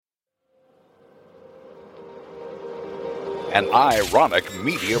an ironic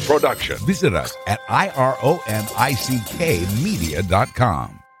media production. Visit us at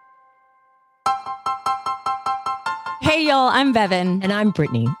ironickmedia.com. Hey, y'all, I'm Bevan. And I'm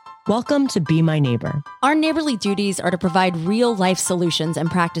Brittany. Welcome to Be My Neighbor. Our neighborly duties are to provide real-life solutions and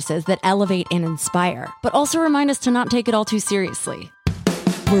practices that elevate and inspire, but also remind us to not take it all too seriously.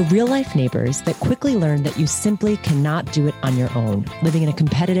 We're real-life neighbors that quickly learn that you simply cannot do it on your own, living in a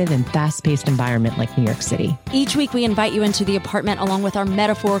competitive and fast-paced environment like New York City. Each week, we invite you into the apartment along with our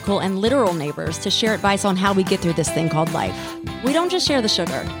metaphorical and literal neighbors to share advice on how we get through this thing called life. We don't just share the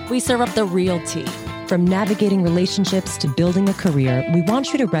sugar. We serve up the real tea. From navigating relationships to building a career, we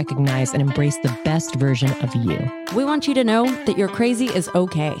want you to recognize and embrace the best version of you. We want you to know that your crazy is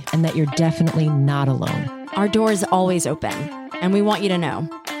okay. And that you're definitely not alone. Our door is always open. And we want you to know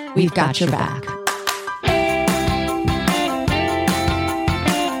we've got your back.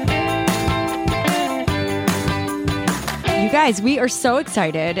 You guys, we are so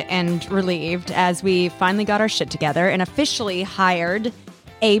excited and relieved as we finally got our shit together and officially hired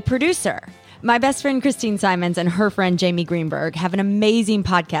a producer. My best friend Christine Simons and her friend Jamie Greenberg have an amazing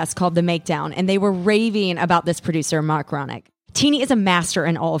podcast called The Makedown, and they were raving about this producer, Mark Ronick. Teeny is a master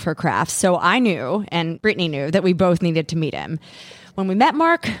in all of her crafts, so I knew, and Brittany knew, that we both needed to meet him. When we met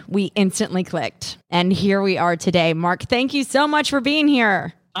Mark, we instantly clicked, and here we are today. Mark, thank you so much for being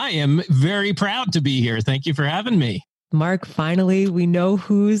here. I am very proud to be here. Thank you for having me. Mark, finally, we know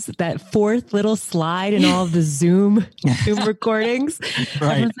who's that fourth little slide in all of the Zoom recordings.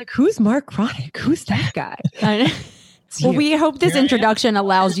 Right. Everyone's like, who's Mark Ronick? Who's that guy? Well, we hope this introduction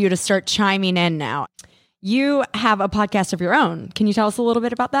allows you to start chiming in now. You have a podcast of your own. Can you tell us a little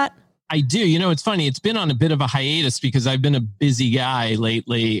bit about that? I do. You know, it's funny. It's been on a bit of a hiatus because I've been a busy guy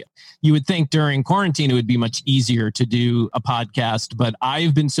lately. You would think during quarantine it would be much easier to do a podcast, but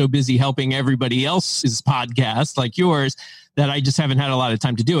I've been so busy helping everybody else's podcast like yours that I just haven't had a lot of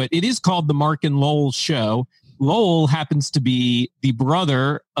time to do it. It is called The Mark and Lowell Show. Lowell happens to be the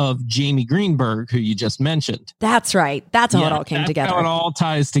brother of Jamie Greenberg, who you just mentioned. That's right. That's how it all came together. How it all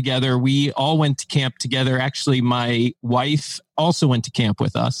ties together. We all went to camp together. Actually, my wife also went to camp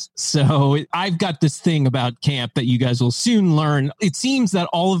with us. So I've got this thing about camp that you guys will soon learn. It seems that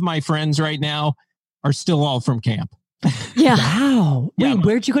all of my friends right now are still all from camp. Yeah. Wow. Wait,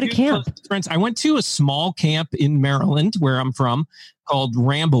 where'd you go to camp? Friends, I went to a small camp in Maryland, where I'm from, called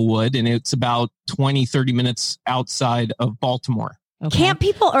Ramblewood, and it's about 20, 30 minutes outside of Baltimore. Okay. Camp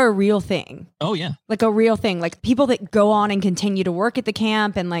people are a real thing. Oh, yeah. Like a real thing. Like people that go on and continue to work at the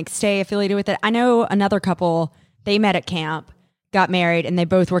camp and like stay affiliated with it. I know another couple, they met at camp, got married, and they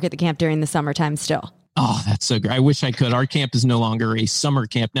both work at the camp during the summertime still. Oh, that's so great. I wish I could. Our camp is no longer a summer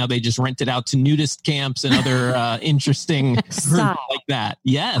camp. Now they just rent it out to nudist camps and other interesting groups like that.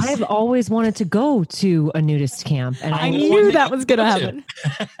 Yes. I've always wanted to go to a nudist camp. And I knew that was going to happen.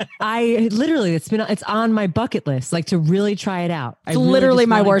 I literally, it's on my bucket list, like to really try it out. It's literally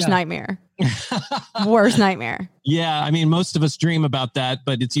my worst nightmare. Worst nightmare. Yeah, I mean, most of us dream about that,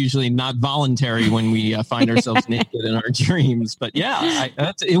 but it's usually not voluntary when we find ourselves naked in our dreams. But yeah,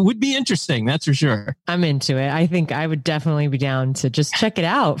 it would be interesting. That's for sure. I'm into it. I think I would definitely be down to just check it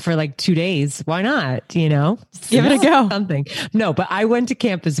out for like 2 days. Why not? You know, give it a go. Something. No, but I went to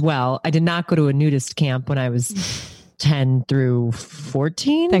camp as well. I did not go to a nudist camp when I was 10 through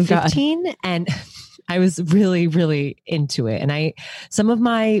 14, Thank 15. God. And I was really, really into it. And some of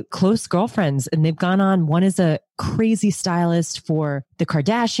my close girlfriends, and they've gone on, one is a crazy stylist for the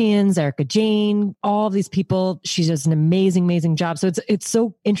Kardashians, Erica Jane, all of these people. She does an amazing, amazing job. So it's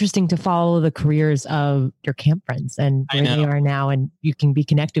so interesting to follow the careers of your camp friends and where they are now. And you can be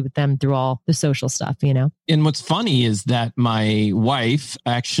connected with them through all the social stuff, you know? And what's funny is that my wife,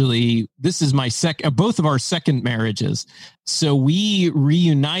 actually, this is my both of our second marriages. So we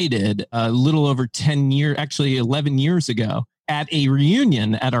reunited a little over 10 years, actually 11 years ago, at a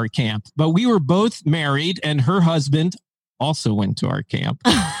reunion at our camp. But we were both married, and her husband also went to our camp,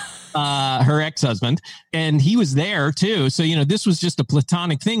 her ex-husband, and he was there too. So, you know, this was just a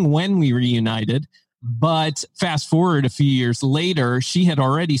platonic thing when we reunited. But fast forward a few years later, she had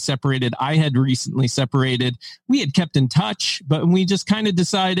already separated. I had recently separated. We had kept in touch, but we just kind of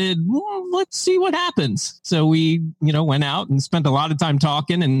decided, well, let's see what happens. So we, went out and spent a lot of time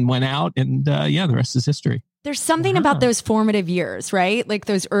talking and went out, and the rest is history. There's something about those formative years, right? Like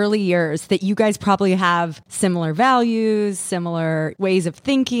those early years that you guys probably have similar values, similar ways of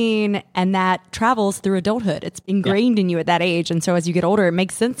thinking, and that travels through adulthood. It's ingrained in you at that age. And so as you get older, it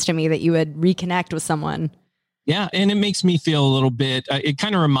makes sense to me that you would reconnect with someone Yeah. And it makes me feel a little bit, it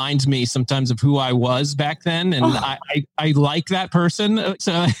kind of reminds me sometimes of who I was back then. And I like that person.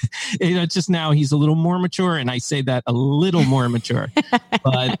 So just now he's a little more mature, and I say that a little more mature,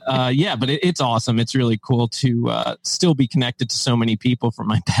 but it's awesome. It's really cool to still be connected to so many people from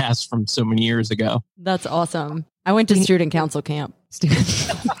my past from so many years ago. That's awesome. I went to student council camp.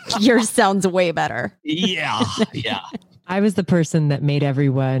 Yours sounds way better. Yeah. Yeah. I was the person that made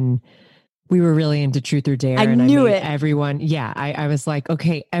everyone, we were really into Truth or Dare. I knew it. Everyone. Yeah. I was like,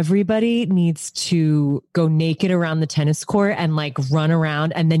 okay, everybody needs to go naked around the tennis court and like run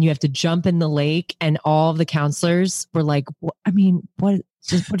around. And then you have to jump in the lake. And all of the counselors were like,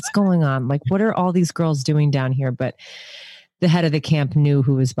 what's going on? Like, what are all these girls doing down here? But the head of the camp knew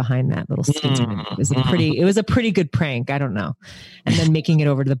who was behind that little statement. It was a pretty good prank. I don't know. And then making it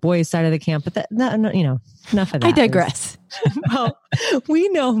over to the boys' side of the camp, but enough of that. I digress. Well, we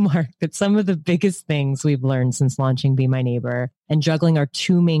know, Mark, that some of the biggest things we've learned since launching Be My Neighbor and juggling our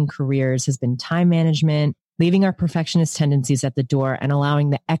two main careers has been time management, leaving our perfectionist tendencies at the door, and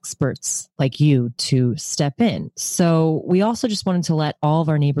allowing the experts like you to step in. So we also just wanted to let all of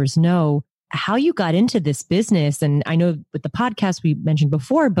our neighbors know how you got into this business. And I know with the podcast we mentioned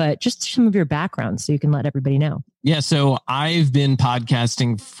before, but just some of your background so you can let everybody know. Yeah. So I've been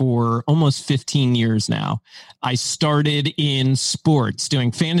podcasting for almost 15 years now. I started in sports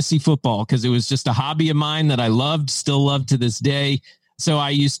doing fantasy football because it was just a hobby of mine that I loved, still love to this day. So I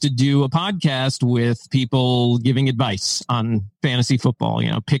used to do a podcast with people giving advice on fantasy football,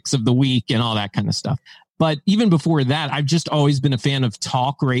 picks of the week and all that kind of stuff. But even before that, I've just always been a fan of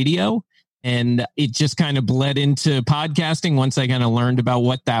talk radio. And it just kind of bled into podcasting once I kind of learned about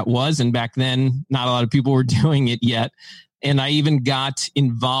what that was. And back then, not a lot of people were doing it yet. And I even got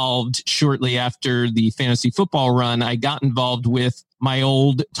involved shortly after the fantasy football run. I got involved with my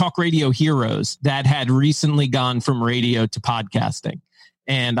old talk radio heroes that had recently gone from radio to podcasting.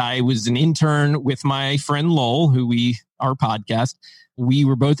 And I was an intern with my friend Lowell, our podcast. We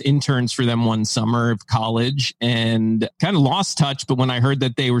were both interns for them one summer of college and kind of lost touch. But when I heard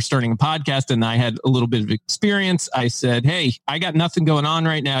that they were starting a podcast and I had a little bit of experience, I said, hey, I got nothing going on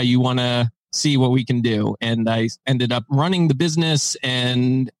right now. You want to see what we can do? And I ended up running the business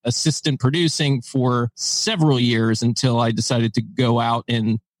and assistant producing for several years until I decided to go out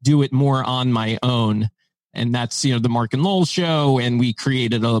and do it more on my own. And that's, the Mark and Lowell show. And we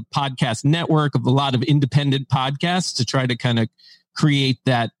created a podcast network of a lot of independent podcasts to try to kind of create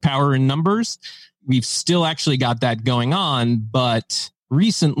that power in numbers. We've still actually got that going on, but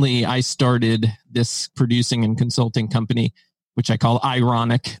recently I started this producing and consulting company, which I call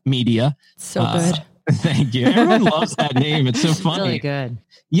Ironic Media. So good. Thank you. Everyone loves that name. It's so funny. Really good.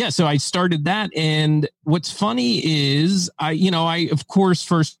 Yeah. So I started that. And what's funny is I of course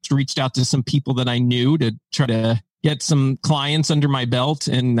first reached out to some people that I knew to try to get some clients under my belt.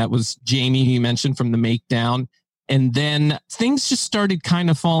 And that was Jamie, who you mentioned from the Make Down. And then things just started kind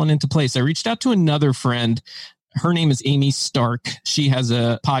of falling into place. I reached out to another friend. Her name is Amy Stark. She has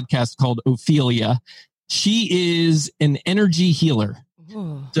a podcast called Ophelia. She is an energy healer.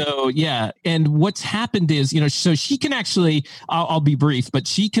 Ooh. So, yeah. And what's happened is, so she can actually, I'll be brief, but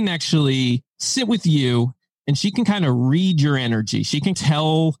she can actually sit with you and she can kind of read your energy. She can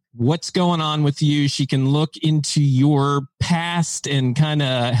tell what's going on with you. She can look into your past and kind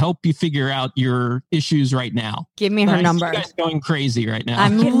of help you figure out your issues right now. Give me her number. You guys going crazy right now.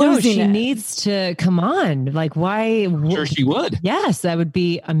 I'm losing she it. Needs to come on. Like, why? Sure, she would. Yes, that would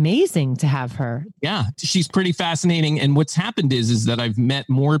be amazing to have her. Yeah, she's pretty fascinating. And what's happened is that I've met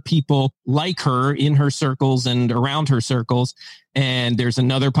more people like her in her circles and around her circles. And there's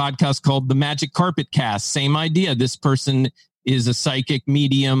another podcast called The Magic Carpet Cast. Same idea. This person is a psychic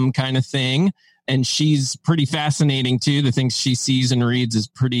medium kind of thing. And she's pretty fascinating too. The things she sees and reads is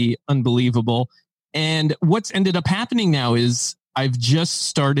pretty unbelievable. And what's ended up happening now is I've just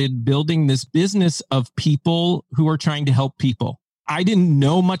started building this business of people who are trying to help people. I didn't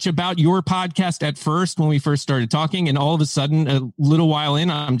know much about your podcast at first when we first started talking. And all of a sudden, a little while in,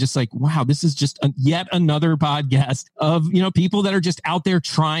 I'm just like, wow, this is just yet another podcast of, people that are just out there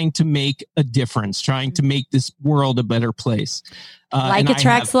trying to make a difference, trying to make this world a better place. Like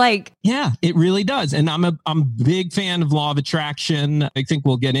attracts like. Yeah, it really does. And I'm a big fan of law of attraction. I think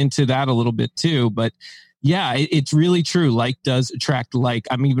we'll get into that a little bit too, but yeah, it's really true. Like does attract like.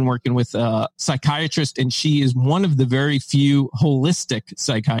 I'm even working with a psychiatrist, and she is one of the very few holistic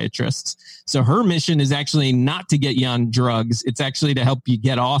psychiatrists. So her mission is actually not to get you on drugs. It's actually to help you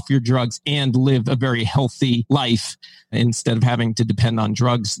get off your drugs and live a very healthy life instead of having to depend on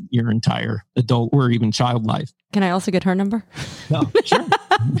drugs your entire adult or even child life. Can I also get her number? Oh, sure.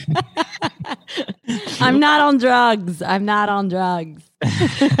 I'm not on drugs. I'm not on drugs.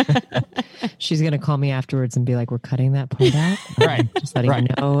 She's going to call me afterwards and be like, we're cutting that part out. Right. Just letting you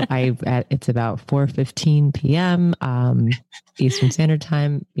know, it's about 4:15 p.m. Eastern Standard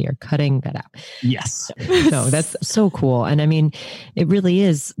Time. We are cutting that out. Yes. So that's so cool. And I mean, it really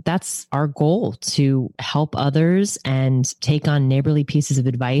is. That's our goal, to help others and take on neighborly pieces of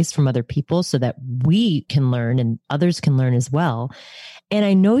advice from other people so that we can learn and others can learn as well. And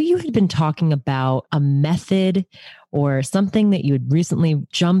I know you had been talking about a method or something that you had recently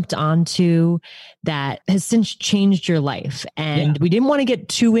jumped onto that has since changed your life. And we didn't want to get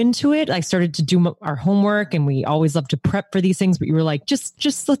too into it. I started to do our homework, and we always love to prep for these things, but you were like, just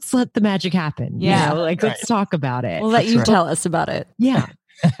let's let the magic happen. Yeah. Let's talk about it. We'll let you tell us about it. Yeah.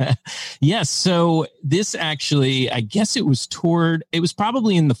 Yes. So this actually, I guess it was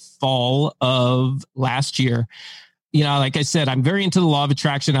probably in the fall of last year. You know, like I said, I'm very into the law of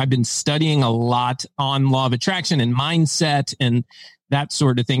attraction. I've been studying a lot on law of attraction and mindset and that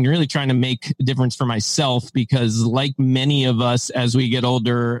sort of thing, really trying to make a difference for myself, because like many of us, as we get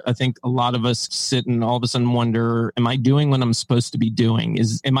older, I think a lot of us sit and all of a sudden wonder, am I doing what I'm supposed to be doing?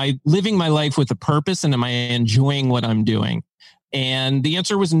 Am I living my life with a purpose, and am I enjoying what I'm doing? And the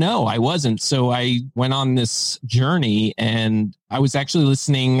answer was no, I wasn't. So I went on this journey, and I was actually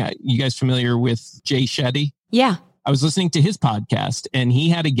listening. You guys familiar with Jay Shetty? Yeah. I was listening to his podcast, and he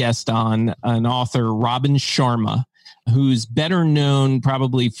had a guest on, an author, Robin Sharma, who's better known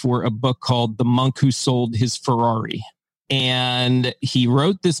probably for a book called The Monk Who Sold His Ferrari. And he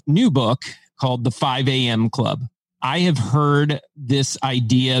wrote this new book called The 5 a.m. Club. I have heard this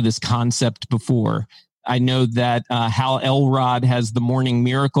idea, this concept before. I know that Hal Elrod has the Morning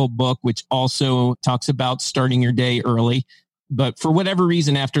Miracle book, which also talks about starting your day early. But for whatever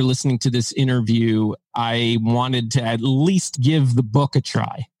reason, after listening to this interview, I wanted to at least give the book a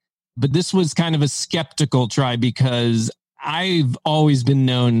try. But this was kind of a skeptical try, because I've always been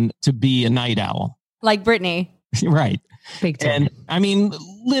known to be a night owl. Like Brittany. Right. Big time. And I mean,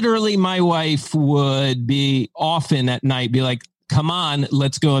 literally, my wife would be often at night be like, come on,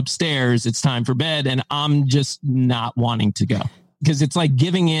 let's go upstairs. It's time for bed. And I'm just not wanting to go, because it's like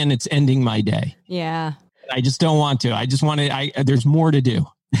giving in. It's ending my day. Yeah. I just don't want to. I just want to, there's more to do.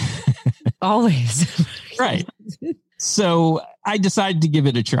 Always. Right. So I decided to give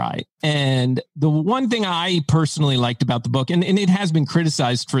it a try. And the one thing I personally liked about the book, and it has been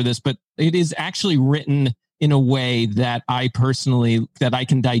criticized for this, but it is actually written in a way that I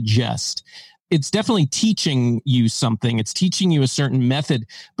can digest. It's definitely teaching you something. It's teaching you a certain method,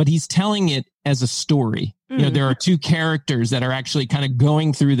 but he's telling it as a story. You know, there are two characters that are actually kind of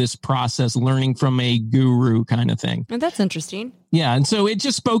going through this process, learning from a guru kind of thing. Oh, that's interesting. Yeah. And so it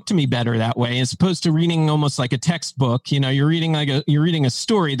just spoke to me better that way, as opposed to reading almost like a textbook. You know, you're reading a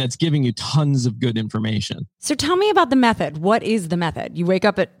story that's giving you tons of good information. So tell me about the method. What is the method? You wake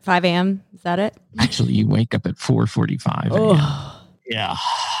up at 5 a.m. Is that it? Actually, you wake up at 4:45 a.m. Yeah.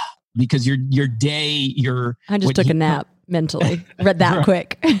 Because your day, I just took a nap mentally. Read that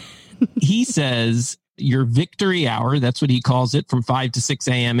quick. He says your victory hour, that's what he calls it, from 5 to 6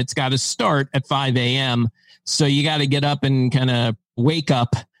 a.m. It's got to start at 5 a.m. So you got to get up and kind of wake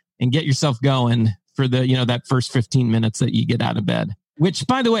up and get yourself going for that first 15 minutes that you get out of bed, which,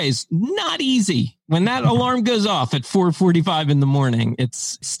 by the way, is not easy. When that alarm goes off at 4:45 in the morning,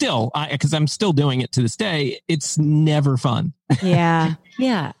 it's still, because I'm still doing it to this day, it's never fun. Yeah.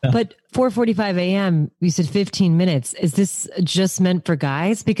 Yeah. But 4:45 a.m., you said 15 minutes. Is this just meant for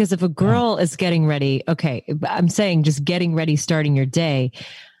guys? Because if a girl is getting ready, okay, I'm saying just getting ready, starting your day,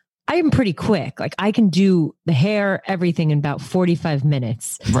 I am pretty quick. Like I can do the hair, everything in about 45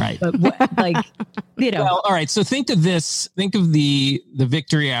 minutes. Right. But Well, all right. So think of this. Think of the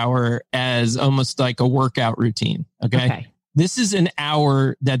victory hour as almost like a workout routine. Okay. This is an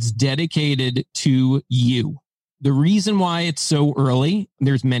hour that's dedicated to you. The reason why it's so early,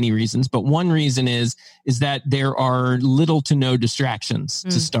 there's many reasons, but one reason is that there are little to no distractions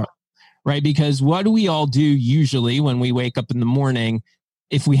to start, right? Because what do we all do usually when we wake up in the morning?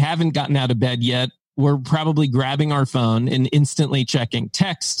 If we haven't gotten out of bed yet, we're probably grabbing our phone and instantly checking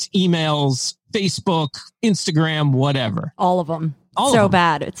texts, emails, Facebook, Instagram, whatever. All of them. All so of them.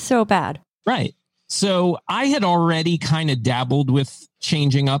 bad. It's so bad. Right. So I had already kind of dabbled with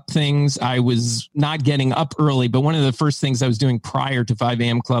changing up things. I was not getting up early, but one of the first things I was doing prior to 5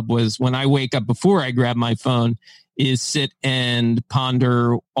 a.m. Club was when I wake up, before I grab my phone, is sit and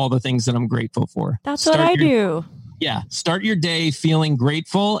ponder all the things that I'm grateful for. That's what I do. Yeah. Start your day feeling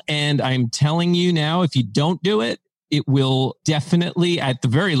grateful. And I'm telling you now, if you don't do it, it will definitely, at the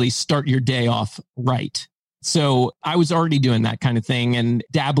very least, start your day off right. So I was already doing that kind of thing and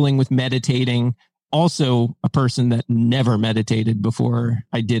dabbling with meditating. Also a person that never meditated before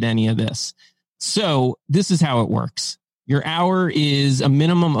I did any of this. So this is how it works. Your hour is a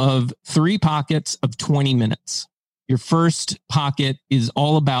minimum of 3 pockets of 20 minutes. Your first pocket is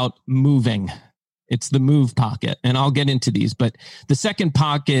all about moving. It's the move pocket. And I'll get into these, but the second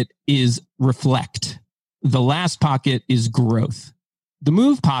pocket is reflect. The last pocket is growth. The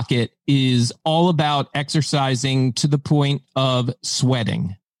move pocket is all about exercising to the point of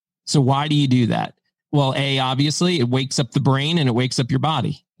sweating. So why do you do that? Well, obviously it wakes up the brain and it wakes up your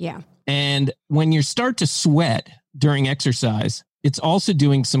body. Yeah. And when you start to sweat during exercise, it's also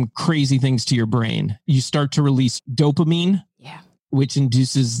doing some crazy things to your brain. You start to release dopamine, which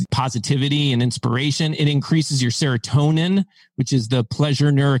induces positivity and inspiration. It increases your serotonin, which is the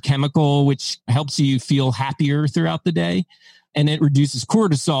pleasure neurochemical, which helps you feel happier throughout the day. And it reduces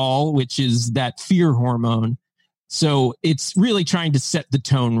cortisol, which is that fear hormone. So it's really trying to set the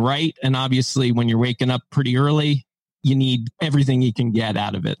tone right. And obviously, when you're waking up pretty early, you need everything you can get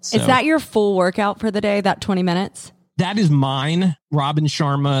out of it. So, is that your full workout for the day, that 20 minutes? That is mine. Robin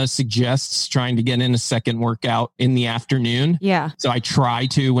Sharma suggests trying to get in a second workout in the afternoon. Yeah. So I try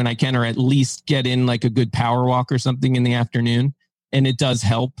to when I can, or at least get in like a good power walk or something in the afternoon. And it does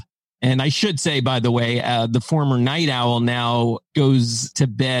help. And I should say, by the way, the former night owl now goes to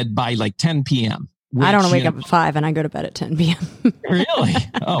bed by like 10 p.m. I don't wake up at 5 and I go to bed at 10 p.m. Really?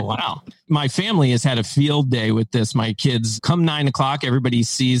 Oh, wow. My family has had a field day with this. My kids come 9 o'clock. Everybody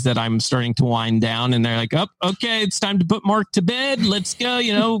sees that I'm starting to wind down and they're like, oh, okay, it's time to put Mark to bed. Let's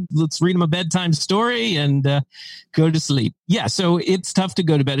go, let's read him a bedtime story and go to sleep. Yeah. So it's tough to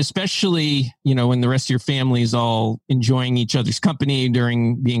go to bed, especially, when the rest of your family is all enjoying each other's company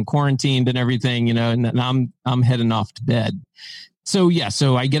during being quarantined and everything, and I'm heading off to bed.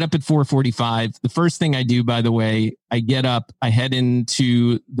 So I get up at 4:45. The first thing I do, by the way, I get up, I head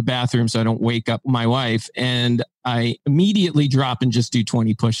into the bathroom so I don't wake up my wife, and I immediately drop and just do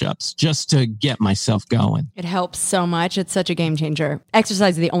 20 push-ups just to get myself going. It helps so much. It's such a game changer.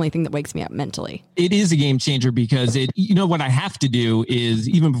 Exercise is the only thing that wakes me up mentally. It is a game changer because what I have to do is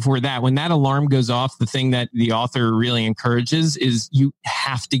even before that, when that alarm goes off, the thing that the author really encourages is you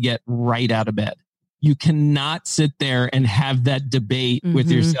have to get right out of bed. You cannot sit there and have that debate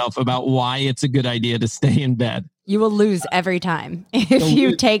with yourself about why it's a good idea to stay in bed. You will lose every time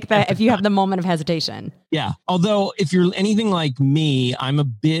if you have the moment of hesitation. Yeah. Although if you're anything like me,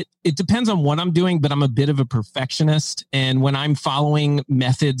 it depends on what I'm doing, but I'm a bit of a perfectionist. And when I'm following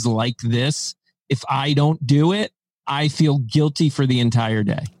methods like this, if I don't do it, I feel guilty for the entire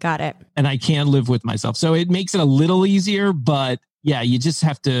day. Got it. And I can't live with myself. So it makes it a little easier, but yeah, you just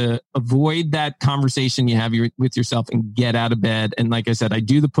have to avoid that conversation you have with yourself and get out of bed. And like I said, I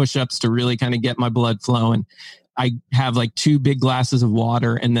do the push-ups to really kind of get my blood flowing. I have like 2 big glasses of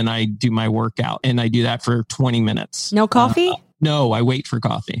water and then I do my workout and I do that for 20 minutes. No coffee? No, I wait for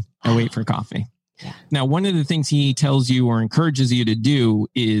coffee. Yeah. Now, one of the things he tells you or encourages you to do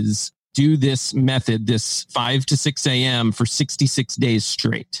is do this method, this 5 to 6 a.m. for 66 days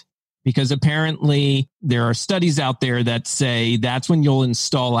straight. Because apparently there are studies out there that say that's when you'll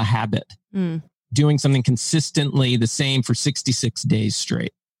install a habit, doing something consistently the same for 66 days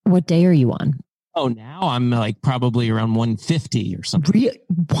straight. What day are you on? Oh, now I'm like probably around 150 or something.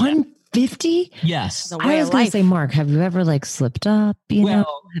 150? Yes. I was going to say, Mark, have you ever slipped up?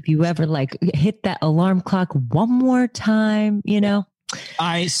 Have you ever hit that alarm clock one more time?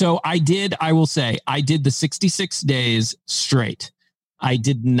 I will say I did the 66 days straight. I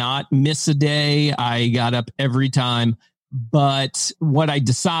did not miss a day. I got up every time. But what I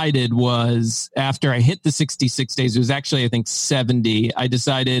decided was after I hit the 66 days, it was actually, I think, 70. I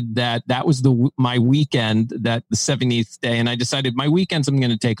decided that was my weekend, that the 70th day. And I decided my weekends I'm going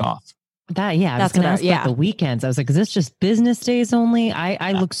to take off. I was going to ask about the weekends. I was like, is this just business days only?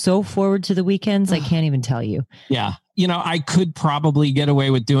 I look so forward to the weekends. I can't even tell you. Yeah. I could probably get away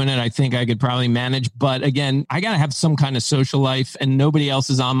with doing it. I think I could probably manage. But again, I got to have some kind of social life and nobody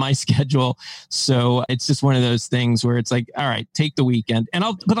else is on my schedule. So it's just one of those things where it's like, all right, take the weekend.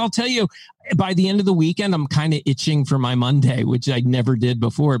 But I'll tell you, by the end of the weekend, I'm kind of itching for my Monday, which I never did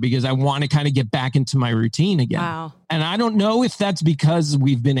before because I want to kind of get back into my routine again. Wow. And I don't know if that's because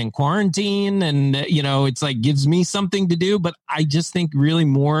we've been in quarantine and, it's like gives me something to do, but I just think really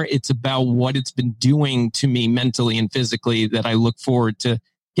more it's about what it's been doing to me mentally and physically that I look forward to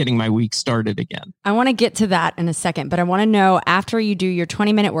getting my week started again. I want to get to that in a second, but I want to know after you do your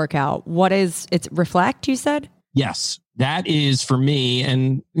 20-minute workout, it's reflect, you said? Yes, that is for me.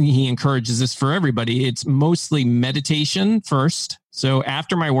 And he encourages this for everybody. It's mostly meditation first. So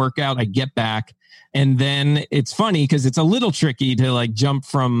after my workout, I get back. And then it's funny because it's a little tricky to like jump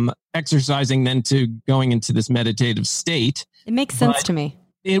from exercising then to going into this meditative state. It makes sense to me.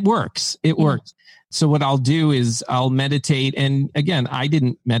 It works. It works. So what I'll do is I'll meditate. And again, I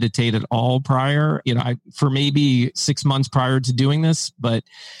didn't meditate at all prior, for maybe 6 months prior to doing this, but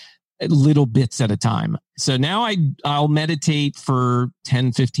little bits at a time. So now I'll meditate for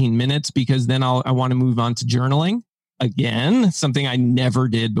 10, 15 minutes because then I want to move on to journaling. Again, something I never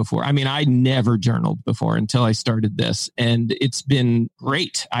did before. I mean, I never journaled before until I started this. And it's been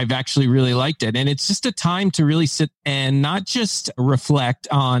great. I've actually really liked it. And it's just a time to really sit and not just reflect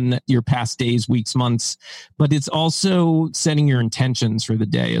on your past days, weeks, months, but it's also setting your intentions for the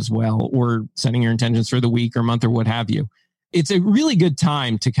day as well, or setting your intentions for the week or month or what have you. It's a really good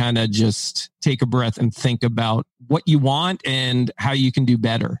time to kind of just take a breath and think about what you want and how you can do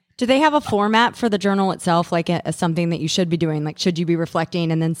better. Do they have a format for the journal itself, like something that you should be doing? Like, should you be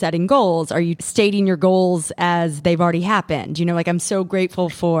reflecting and then setting goals? Are you stating your goals as they've already happened? I'm so grateful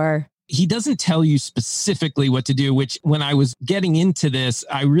for... He doesn't tell you specifically what to do, which when I was getting into this,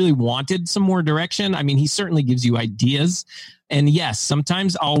 I really wanted some more direction. I mean, he certainly gives you ideas. And yes,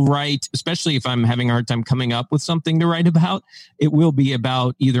 sometimes I'll write, especially if I'm having a hard time coming up with something to write about. It will be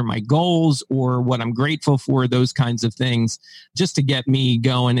about either my goals or what I'm grateful for, those kinds of things, just to get me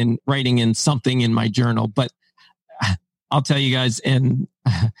going and writing in something in my journal. But I'll tell you guys, and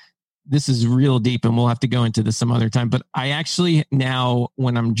this is real deep and we'll have to go into this some other time, but I actually now,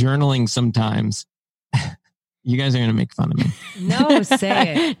 when I'm journaling sometimes, you guys are going to make fun of me. No,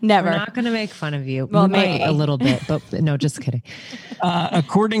 say it. Never. We're not going to make fun of you. Well, we maybe might a little bit, but no, just kidding.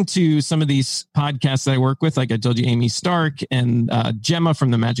 According to some of these podcasts that I work with, like I told you, Amy Stark and Gemma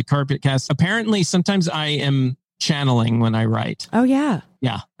from the Magic Carpet Cast, apparently sometimes I am channeling when I write. Oh, yeah.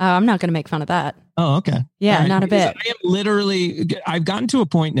 Yeah. I'm not going to make fun of that. Oh, okay. Yeah, right. Not a bit. I am literally, I've gotten to a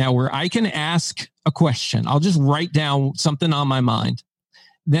point now where I can ask a question. I'll just write down something on my mind.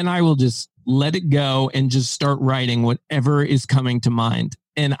 Then I will just let it go and just start writing whatever is coming to mind.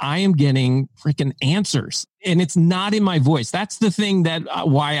 And I am getting freaking answers. And it's not in my voice. That's the thing that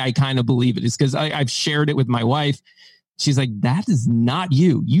why I kind of believe it is because I've shared it with my wife. She's like, that is not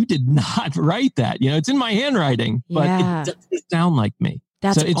you. You did not write that. It's in my handwriting, but it doesn't sound like me.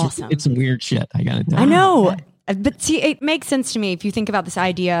 That's so awesome. It's some weird shit. I got to tell you. I know. But see, it makes sense to me if you think about this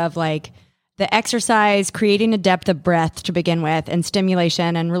idea of like the exercise, creating a depth of breath to begin with, and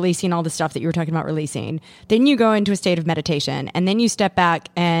stimulation and releasing all the stuff that you were talking about releasing. Then you go into a state of meditation and then you step back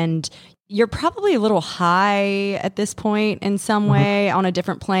and you're probably a little high at this point in some way on a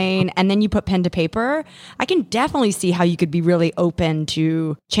different plane. And then you put pen to paper. I can definitely see how you could be really open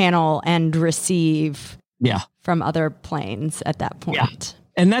to channel and receive from other planes at that point. Yeah.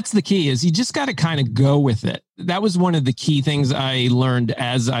 And that's the key is you just got to kind of go with it. That was one of the key things I learned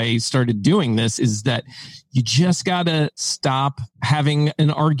as I started doing this is that you just got to stop having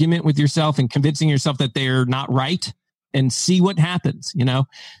an argument with yourself and convincing yourself that they're not right and see what happens,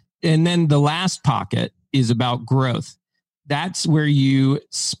 And then the last pocket is about growth. That's where you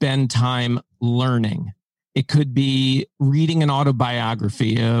spend time learning. It could be reading an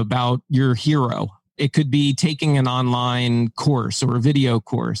autobiography about your hero. It could be taking an online course or a video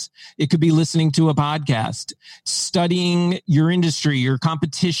course. It could be listening to a podcast, studying your industry, your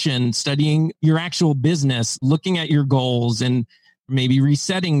competition, studying your actual business, looking at your goals and maybe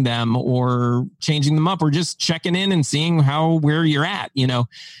resetting them or changing them up or just checking in and seeing where you're at,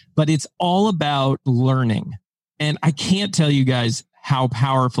 But it's all about learning. And I can't tell you guys how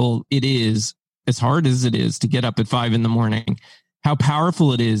powerful it is, as hard as it is to get up at 5 a.m, how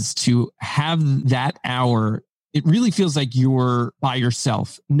powerful it is to have that hour. It really feels like you're by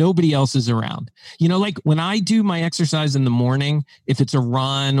yourself. Nobody else is around. Like when I do my exercise in the morning, if it's a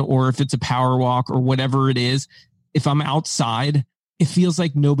run or if it's a power walk or whatever it is, if I'm outside, it feels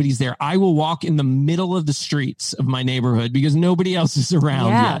like nobody's there. I will walk in the middle of the streets of my neighborhood because nobody else is around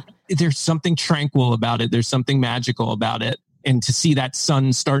yet. There's something tranquil about it. There's something magical about it. And to see that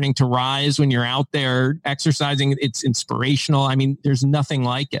sun starting to rise when you're out there exercising, it's inspirational. I mean, there's nothing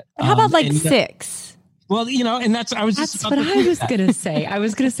like it. How about 6? Well, and that's what I was going to say. I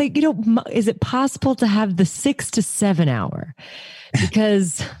was going to say, is it possible to have the 6 to 7 hour?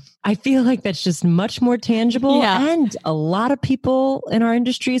 Because I feel like that's just much more tangible. Yeah. And a lot of people in our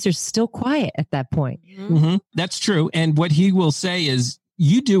industries are still quiet at that point. Mm-hmm. That's true. And what he will say is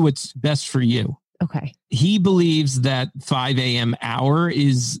you do what's best for you. Okay. He believes that 5 a.m. hour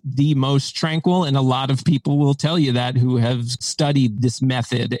is the most tranquil. And a lot of people will tell you that who have studied this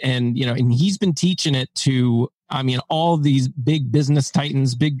method. And, and he's been teaching it to, all these big business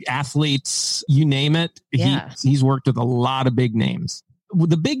titans, big athletes, you name it. Yeah. He's worked with a lot of big names.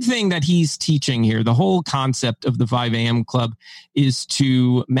 The big thing that he's teaching here, the whole concept of the 5 a.m. club, is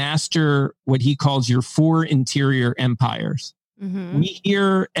to master what he calls your 4 interior empires. Mm-hmm. We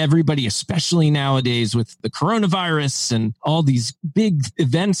hear everybody, especially nowadays with the coronavirus and all these big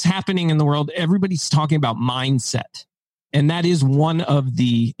events happening in the world, everybody's talking about mindset. And that is one of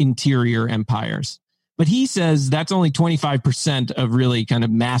the interior empires. But he says that's only 25% of really kind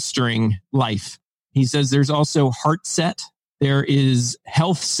of mastering life. He says there's also heart set, there is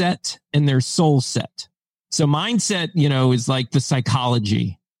health set, and there's soul set. So mindset, is like the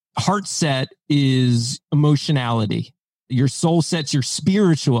psychology. Heart set is emotionality. Your soul set's your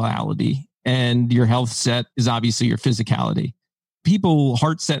spirituality, and your health set is obviously your physicality. People,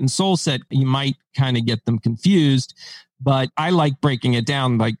 heart set and soul set, you might kind of get them confused, but I like breaking it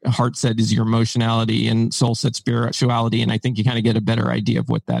down. Like heart set is your emotionality and soul set spirituality. And I think you kind of get a better idea of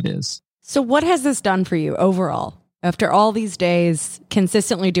what that is. So what has this done for you overall? After all these days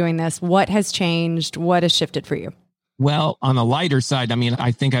consistently doing this, what has changed? What has shifted for you? Well, on the lighter side,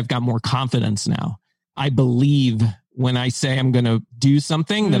 I think I've got more confidence now. I believe when I say I'm going to do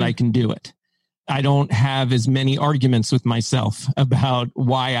something that I can do it. I don't have as many arguments with myself about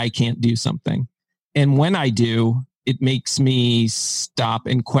why I can't do something. And when I do, it makes me stop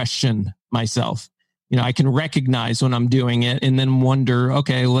and question myself. I can recognize when I'm doing it and then wonder,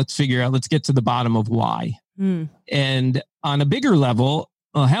 okay, let's get to the bottom of why. And on a bigger level,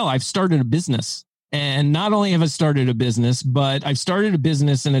 I've started a business. And not only have I started a business, but I've started a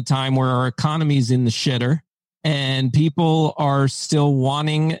business in a time where our economy is in the shitter and people are still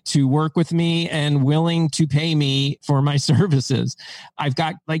wanting to work with me and willing to pay me for my services. I've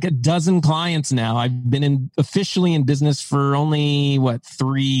got like a dozen clients now. I've been officially in business for only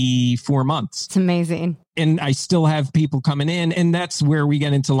 3-4 months. It's amazing. And I still have people coming in. And that's where we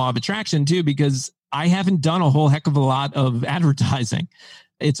get into law of attraction too, because I haven't done a whole heck of a lot of advertising.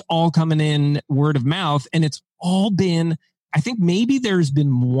 It's all coming in word of mouth, and it's all been, I think maybe there's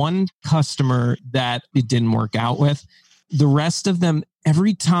been one customer that it didn't work out with. The rest of them,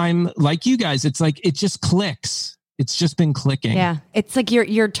 every time, like you guys, it's like, it just clicks. It's just been clicking. Yeah. It's like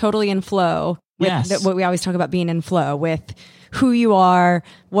you're totally in flow. With what we always talk about, being in flow with who you are,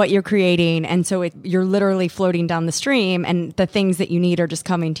 what you're creating. And so you're literally floating down the stream and the things that you need are just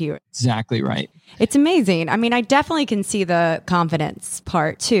coming to you. Exactly right. It's amazing. I definitely can see the confidence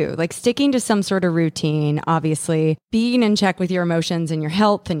part too, like sticking to some sort of routine, obviously being in check with your emotions and your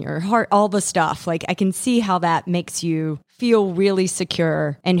health and your heart, all the stuff. Like I can see how that makes you feel really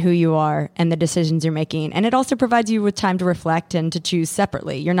secure in who you are and the decisions you're making. And it also provides you with time to reflect and to choose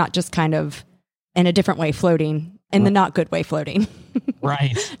separately. You're not just kind of in a different way floating, in the not good way floating.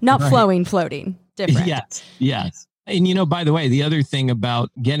 Right. Not flowing, floating. Different. Yes. And, by the way, the other thing about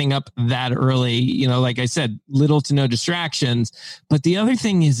getting up that early, like I said, little to no distractions. But the other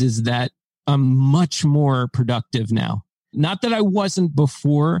thing is that I'm much more productive now. Not that I wasn't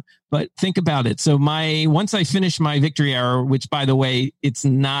before, but think about it. So once I finish my victory hour, which by the way, it's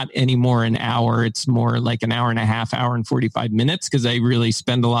not anymore an hour, it's more like an hour and a half, hour and 45 minutes, because I really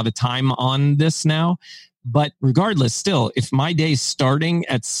spend a lot of time on this now. But regardless, still, if my day's starting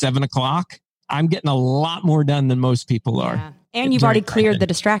at 7:00, I'm getting a lot more done than most people are. Yeah. And you've already cleared the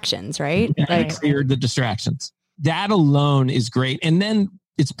distractions, right? I cleared the distractions. That alone is great. And then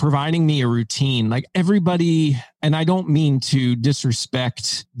it's providing me a routine. Like everybody, and I don't mean to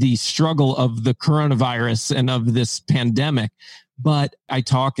disrespect the struggle of the coronavirus and of this pandemic, but I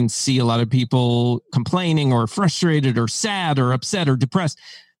talk and see a lot of people complaining or frustrated or sad or upset or depressed.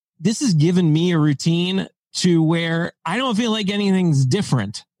 This has given me a routine to where I don't feel like anything's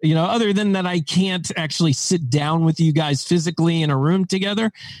different, other than that I can't actually sit down with you guys physically in a room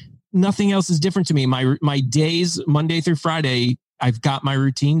together. Nothing else is different to me. My days, Monday through Friday, I've got my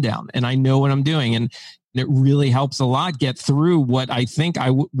routine down and I know what I'm doing. And it really helps a lot get through what I think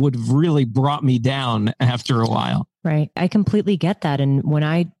would have really brought me down after a while. Right. I completely get that. And when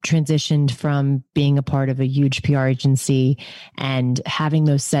I transitioned from being a part of a huge PR agency and having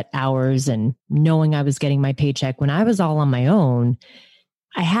those set hours and knowing I was getting my paycheck, when I was all on my own,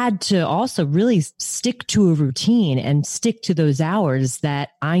 I had to also really stick to a routine and stick to those hours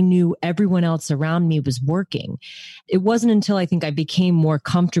that I knew everyone else around me was working. It wasn't until I think I became more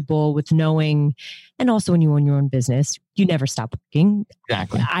comfortable with knowing, and also when you own your own business, you never stop working.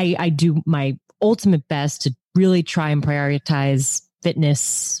 Exactly. I do my ultimate best to really try and prioritize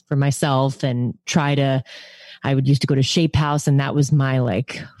fitness for myself and I would used to go to Shape House and that was my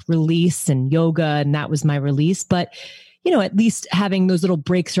release, and yoga and that was my release. But at least having those little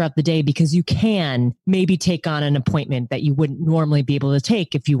breaks throughout the day, because you can maybe take on an appointment that you wouldn't normally be able to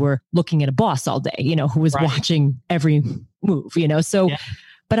take if you were looking at a boss all day, who was watching every move, so. Yeah.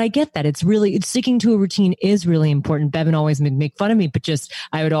 But I get that it's sticking to a routine is really important. Bevan always make fun of me, but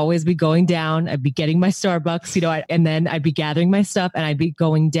I would always be going down. I'd be getting my Starbucks, and then I'd be gathering my stuff and I'd be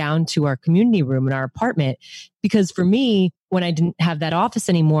going down to our community room in our apartment. Because for me, when I didn't have that office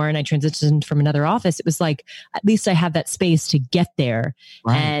anymore and I transitioned from another office, it was like, at least I have that space to get there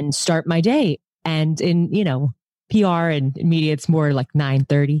and start my day. And in, PR and media, it's more like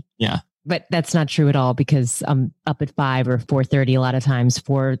 9:30. Yeah. But that's not true at all, because I'm up at 5 or 4:30 a lot of times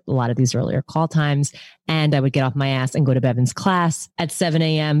for a lot of these earlier call times. And I would get off my ass and go to Bevan's class at 7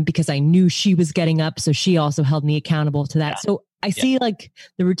 a.m. because I knew she was getting up. So she also held me accountable to that. Yeah. So I see like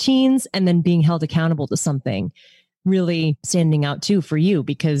the routines and then being held accountable to something really standing out too for you,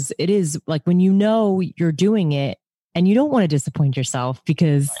 because it is like when you're doing it and you don't want to disappoint yourself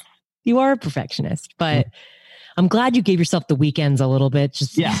because you are a perfectionist, but I'm glad you gave yourself the weekends a little bit.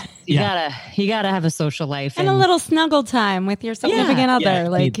 You gotta have a social life and a little snuggle time with your significant other.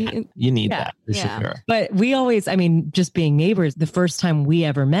 You need that for sure. But we always, just being neighbors, the first time we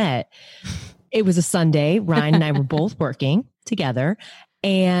ever met, it was a Sunday. Ryan and I were both working together.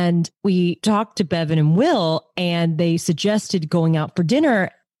 And we talked to Bevan and Will, and they suggested going out for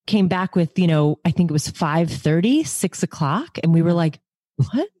dinner, came back with, I think it was 5:30, 6 o'clock. And we were like,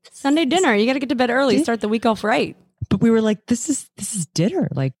 what? Sunday dinner. You got to get to bed early, start the week off right. But we were like, this is dinner.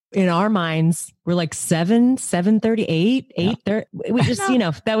 Like in our minds, we're like 7:30, 8:30. We just,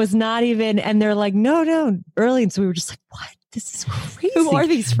 that was not even, and they're like, no, early. And so we were just like, what? This is crazy. Who are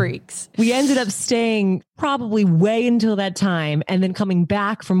these freaks? We ended up staying probably way until that time and then coming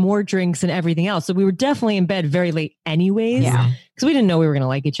back for more drinks and everything else. So we were definitely in bed very late anyways. Yeah. Because we didn't know we were going to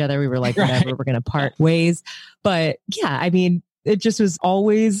like each other. We were like, whatever, we're going to part ways. But yeah, it just was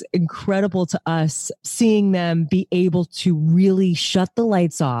always incredible to us seeing them be able to really shut the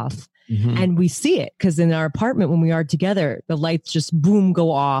lights off. Mm-hmm. And we see it because in our apartment, when we are together, the lights just boom, go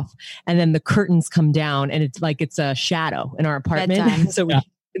off, and then the curtains come down, and it's like it's a shadow in our apartment. So we can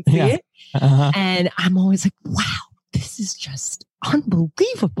see it. Uh-huh. And I'm always like, wow, this is just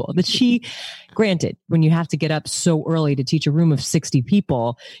unbelievable that she, granted, when you have to get up so early to teach a room of 60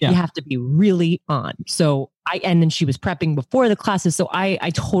 people, you have to be really on. So and then she was prepping before the classes. So I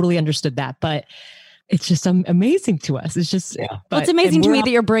totally understood that, but it's just amazing to us. It's just, it's amazing to me that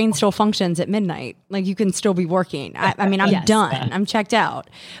your brain still functions at midnight. Like you can still be working. I'm done. I'm checked out.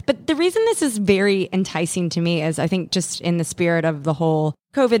 But the reason this is very enticing to me is I think just in the spirit of the whole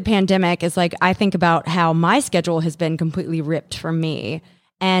COVID pandemic is like, I think about how my schedule has been completely ripped from me.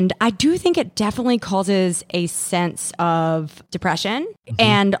 And I do think it definitely causes a sense of depression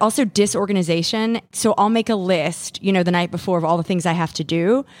and also disorganization. So I'll make a list, the night before of all the things I have to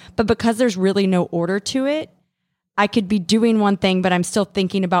do. But because there's really no order to it, I could be doing one thing, but I'm still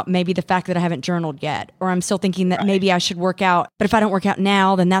thinking about maybe the fact that I haven't journaled yet. Or I'm still thinking that maybe I should work out. But if I don't work out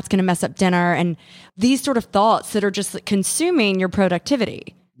now, then that's going to mess up dinner. And these sort of thoughts that are just consuming your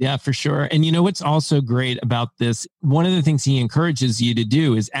productivity. Yeah, for sure. And what's also great about this, one of the things he encourages you to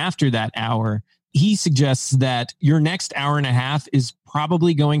do is after that hour, he suggests that your next hour and a half is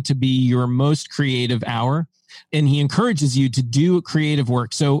probably going to be your most creative hour. And he encourages you to do creative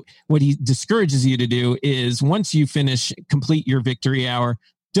work. So what he discourages you to do is once you complete your victory hour,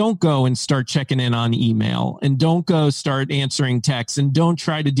 don't go and start checking in on email, and don't go start answering texts, and don't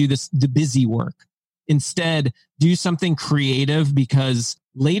try to do the busy work. Instead, do something creative, because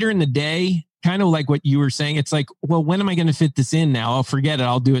later in the day, kind of like what you were saying, it's like, well, when am I going to fit this in now? I'll forget it.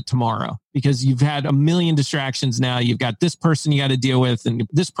 I'll do it tomorrow, because you've had a million distractions now. You've got this person you got to deal with and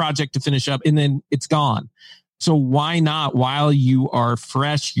this project to finish up, and then it's gone. So why not, while you are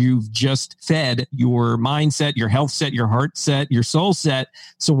fresh, you've just fed your mindset, your health set, your heart set, your soul set.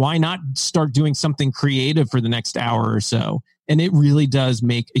 So why not start doing something creative for the next hour or so? And it really does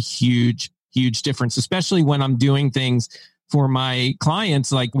make a huge difference, especially when I'm doing things for my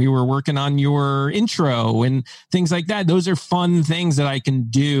clients. Like we were working on your intro and things like that. Those are fun things that I can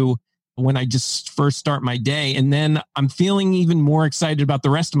do when I just first start my day. And then I'm feeling even more excited about the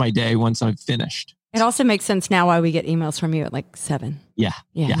rest of my day once I've finished. It also makes sense now why we get emails from you at like 7. Yeah.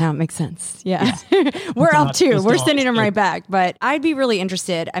 Now it makes sense. Yeah. We're up too. We're sending them right back. But I'd be really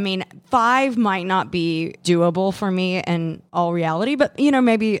interested. 5 might not be doable for me in all reality, but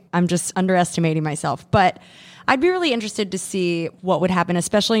maybe I'm just underestimating myself. But I'd be really interested to see what would happen,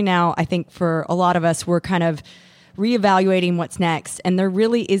 especially now. I think for a lot of us, we're kind of reevaluating what's next. And there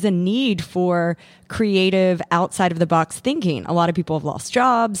really is a need for creative, outside of the box thinking. A lot of people have lost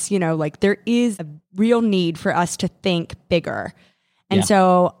jobs, there is a real need for us to think bigger. And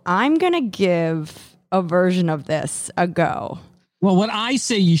so I'm going to give a version of this a go. Well, what I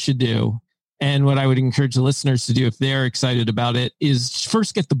say you should do, and what I would encourage the listeners to do if they're excited about it, is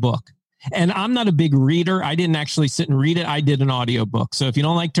first get the book. And I'm not a big reader. I didn't actually sit and read it. I did an audiobook. So if you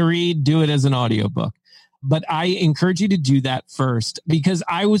don't like to read, do it as an audiobook. But I encourage you to do that first, because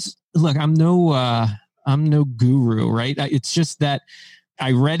I'm no guru, right? It's just that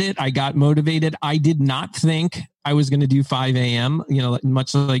I read it. I got motivated. I did not think I was going to do 5 a.m.,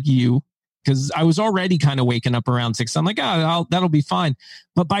 much like you, because I was already kind of waking up around 6. I'm like, that'll be fine.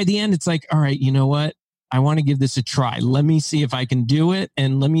 But by the end, it's like, all right, you know what? I want to give this a try. Let me see if I can do it.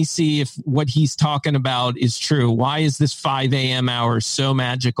 And let me see if what he's talking about is true. Why is this 5 a.m. hour so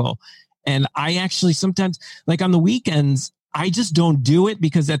magical? And I actually sometimes, like on the weekends, I just don't do it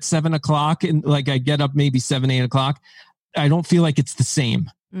because at 7 o'clock and I get up maybe 7, 8 o'clock. I don't feel like it's the same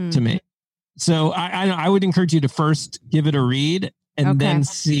to me. So I would encourage you to first give it a read and then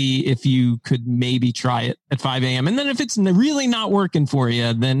see if you could maybe try it at 5 a.m. And then if it's really not working for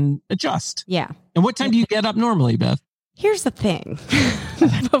you, then adjust. Yeah. And what time do you get up normally, Beth? Here's the thing.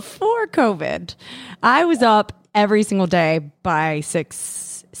 Before COVID, I was up every single day by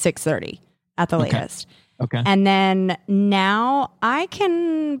 6:30 at the latest. Okay. And then now I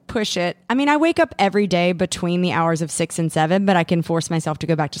can push it. I mean, I wake up every day between the hours of 6 and 7, but I can force myself to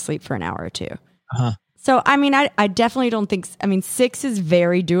go back to sleep for an hour or two. Uh-huh. So, I mean, I definitely don't think, 6 is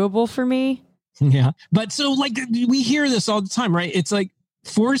very doable for me. Yeah. But so we hear this all the time, right? It's like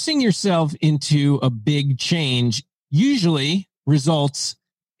forcing yourself into a big change usually results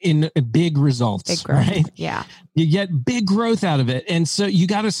in big results, big growth. Right? Yeah. You get big growth out of it. And so you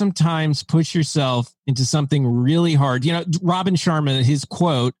got to sometimes push yourself into something really hard. Robin Sharma, his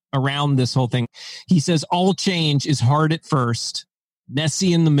quote around this whole thing, he says, all change is hard at first,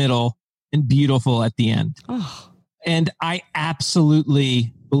 messy in the middle, and beautiful at the end. Oh. And I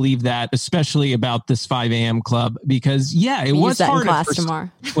absolutely believe that, especially about this 5 a.m. club, because it was hard in class at first. Tomorrow.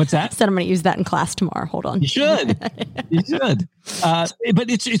 What's that? I said I'm going to use that in class tomorrow. Hold on. You should. You should. But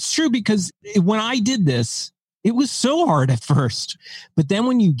it's true, because when I did this, it was so hard at first. But then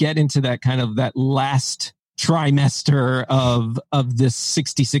when you get into that kind of that last trimester of this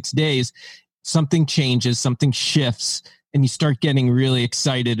 66 days, something changes, something shifts, and you start getting really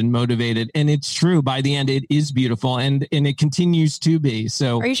excited and motivated. And it's true. By the end, it is beautiful, and it continues to be.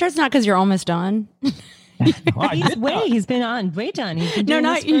 So, are you sure it's not because you're almost done? He's been on way done. He's been doing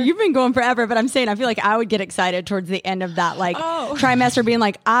you've been going forever. But I'm saying I feel like I would get excited towards the end of that trimester, being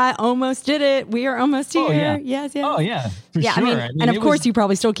like, I almost did it. We are almost here. Oh, yeah. Yes. Oh yeah. For sure. I mean, and of course you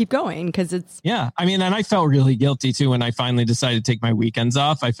probably still keep going because it's. Yeah. I mean, and I felt really guilty too when I finally decided to take my weekends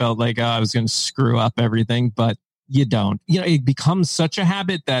off. I felt like I was going to screw up everything, but you don't. It becomes such a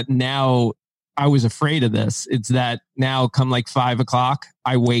habit that now I was afraid of this. It's that now come 5 o'clock,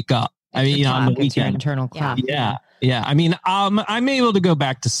 I wake up. I mean, on the weekend, your internal clock. Yeah. I mean, I'm able to go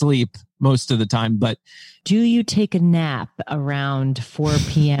back to sleep most of the time, but do you take a nap around 4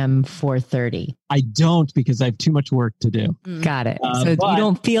 p.m., 4:30? I don't, because I have too much work to do. Got it. So you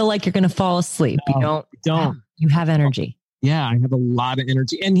don't feel like you're going to fall asleep. You don't. You have energy. Yeah, I have a lot of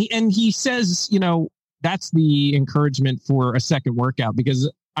energy, and he says, that's the encouragement for a second workout,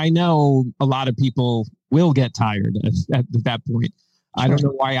 because I know a lot of people will get tired at that point. I don't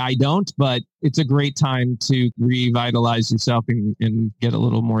know why I don't, but it's a great time to revitalize yourself and get a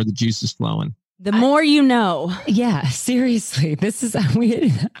little more of the juices flowing. The more you know. Yeah, seriously. This is,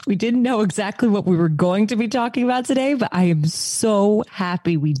 we didn't know exactly what we were going to be talking about today, but I am so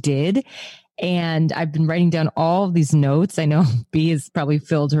happy we did. And I've been writing down all of these notes. I know B has probably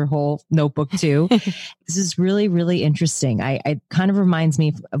filled her whole notebook too. This is really, really interesting. It kind of reminds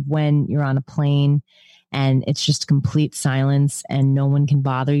me of when you're on a plane and it's just complete silence and no one can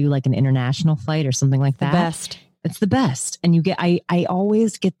bother you, like an international flight or something like that. The best. It's the best. And I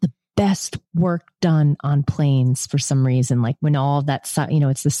always get the best work done on planes for some reason. Like when all of that,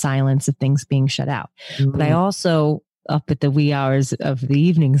 it's the silence of things being shut out. Mm-hmm. But I also, up at the wee hours of the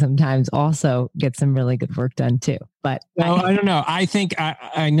evening, sometimes also get some really good work done too. But I don't know. I think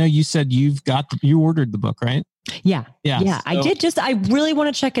I know you said you ordered the book, right? Yeah. So, I really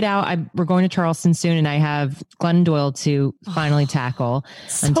want to check it out. We're going to Charleston soon, and I have Glennon Doyle to finally tackle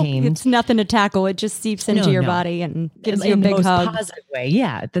Untamed. It's nothing to tackle. It just seeps into your body and gives you a big hug. Positive way.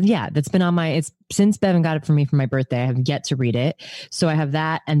 Yeah. That's been on it's since Bevan got it for me for my birthday. I have yet to read it. So I have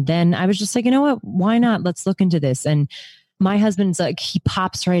that. And then I was just like, you know what? Why not? Let's look into this. And my husband's like, he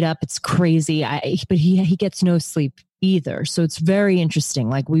pops right up. It's crazy. But he gets no sleep either. So it's very interesting.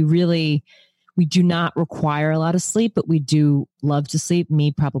 Like we do not require a lot of sleep, but we do love to sleep,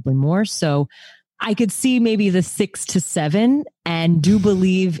 me probably more. So I could see maybe the 6 to 7 and do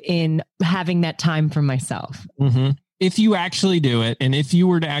believe in having that time for myself. Mm-hmm. If you actually do it, and if you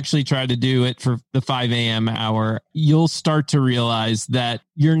were to actually try to do it for the 5 a.m. hour, you'll start to realize that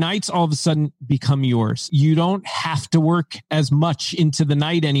your nights all of a sudden become yours. You don't have to work as much into the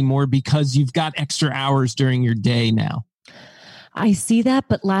night anymore because you've got extra hours during your day now. I see that,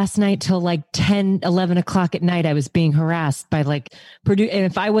 but last night till like 10, 11 o'clock at night, I was being harassed by like Purdue. And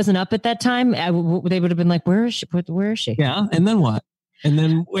if I wasn't up at that time, they would have been like, where is she? Where is she? Yeah. And then what? And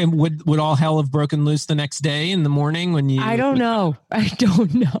then would all hell have broken loose the next day in the morning when you... I don't know.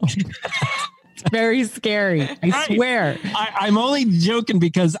 It's very scary. I swear. I'm only joking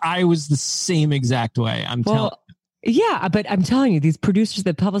because I was the same exact way. Yeah, but I'm telling you, these producers,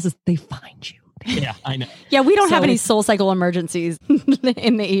 the publicists, they find you. Yeah, I know. Yeah, we don't have any Soul Cycle emergencies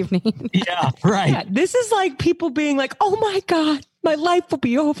in the evening. Yeah, right. Yeah, this is like people being like, oh my God, my life will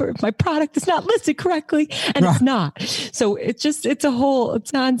be over if my product is not listed correctly. And It's not. So it's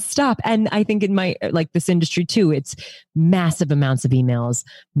nonstop. And I think in this industry too, it's massive amounts of emails,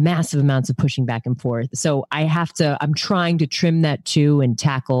 massive amounts of pushing back and forth. So I'm trying to trim that too and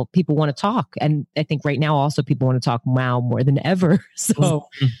tackle, people want to talk. And I think right now also people want to talk more than ever. So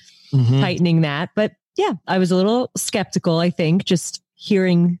tightening that. But yeah, I was a little skeptical, I think, just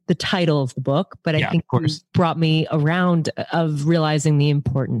hearing the title of the book, but I think it brought me around of realizing the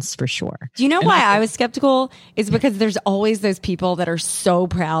importance for sure. Do you know why I was skeptical? Is because there's always those people that are so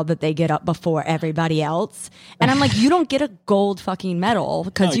proud that they get up before everybody else. And I'm like, you don't get a gold fucking medal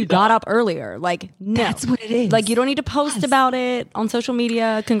because you got up earlier. Like, no. That's what it is. Like, you don't need to post about it on social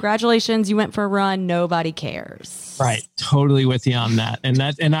media. Congratulations, you went for a run. Nobody cares. Right. Totally with you on that.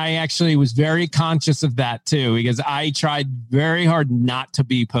 And I actually was very conscious of that too, because I tried very hard not to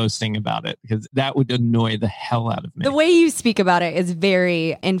be posting about it because that would annoy the hell out of me. The way you speak about it is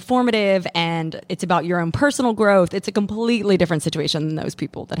very informative and it's about your own personal growth. It's a completely different situation than those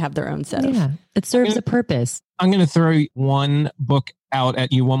people that have their own set of... Yeah, it serves a purpose. I'm going to throw one book out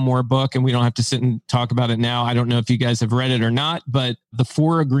at you, one more book, and we don't have to sit and talk about it now. I don't know if you guys have read it or not, but The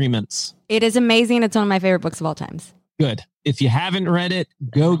 4 Agreements. It is amazing. It's one of my favorite books of all times. Good. If you haven't read it,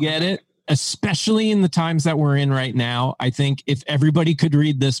 go get it, especially in the times that we're in right now. I think if everybody could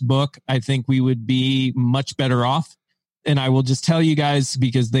read this book, I think we would be much better off. And I will just tell you guys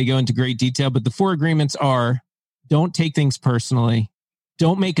because they go into great detail, but the 4 agreements are: don't take things personally,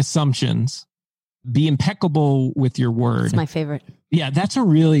 don't make assumptions, be impeccable with your word. It's my favorite. Yeah, that's a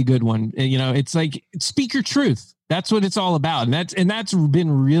really good one. You know, it's like speak your truth. That's what it's all about. And that's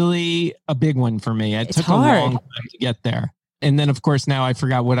been really a big one for me. It took hard. a long time to get there. And then, of course, now I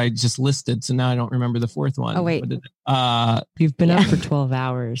forgot what I just listed. So now I don't remember the 4th one. Oh, wait. You've been up for 12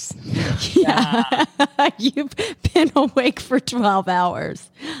 hours. Yeah. You've been awake for 12 hours.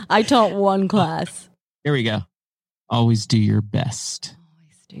 I taught one class. Here we go. Always do your best.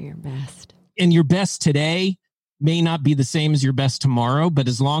 Always do your best. And your best today may not be the same as your best tomorrow, but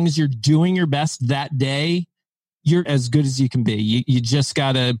as long as you're doing your best that day, you're as good as you can be. You just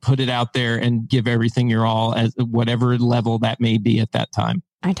got to put it out there and give everything your all at whatever level that may be at that time.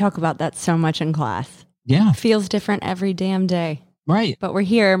 I talk about that so much in class. Yeah. It feels different every damn day. Right. But we're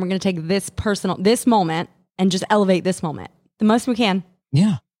here and we're going to take this moment and just elevate this moment the most we can.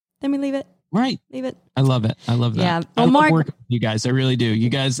 Yeah. Then we leave it. Right. Leave it. I love it. I love that. Yeah. I Well, love working with you guys. I really do. You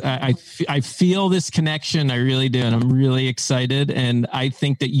guys, I feel this connection. I really do. And I'm really excited. And I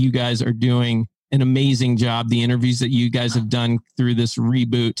think that you guys are doing an amazing job. The interviews that you guys have done through this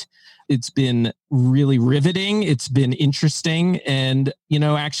reboot, it's been really riveting. It's been interesting. And, you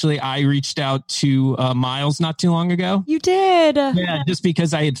know, actually I reached out to Miles not too long ago. You did. Yeah, just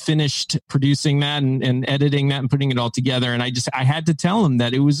because I had finished producing that and editing that and putting it all together. And I had to tell him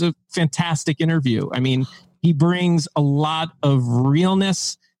that it was a fantastic interview. I mean, he brings a lot of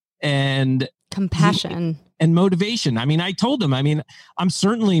realness and compassion and motivation. I mean, I told him, I'm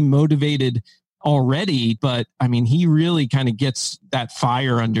certainly motivated already, but I mean, he really kind of gets that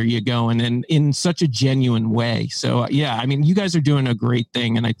fire under you going and in such a genuine way. So yeah, I mean, you guys are doing a great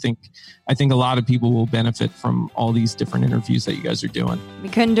thing. And I think a lot of people will benefit from all these different interviews that you guys are doing. We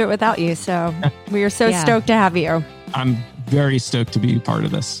couldn't do it without you. So we are so stoked to have you. I'm very stoked to be part of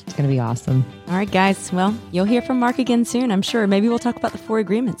this. It's going to be awesome. All right, guys. Well, you'll hear from Mark again soon, I'm sure. Maybe we'll talk about the 4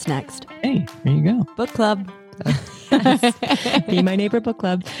 agreements next. Hey, there you go. Book club. Be My Neighbor Book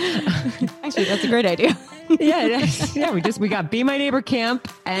Club. Actually, that's a great idea. Yeah, we got Be My Neighbor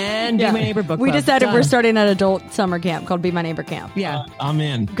Camp and Be My Neighbor Book Club. We decided Done. we're starting an adult summer camp called Be My Neighbor Camp. Yeah. I'm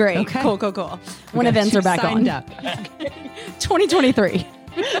in. Great. Okay. Cool. When events are back on. Up. 2023.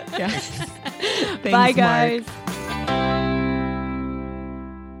 Yes. Thanks, Bye, Mark. guys.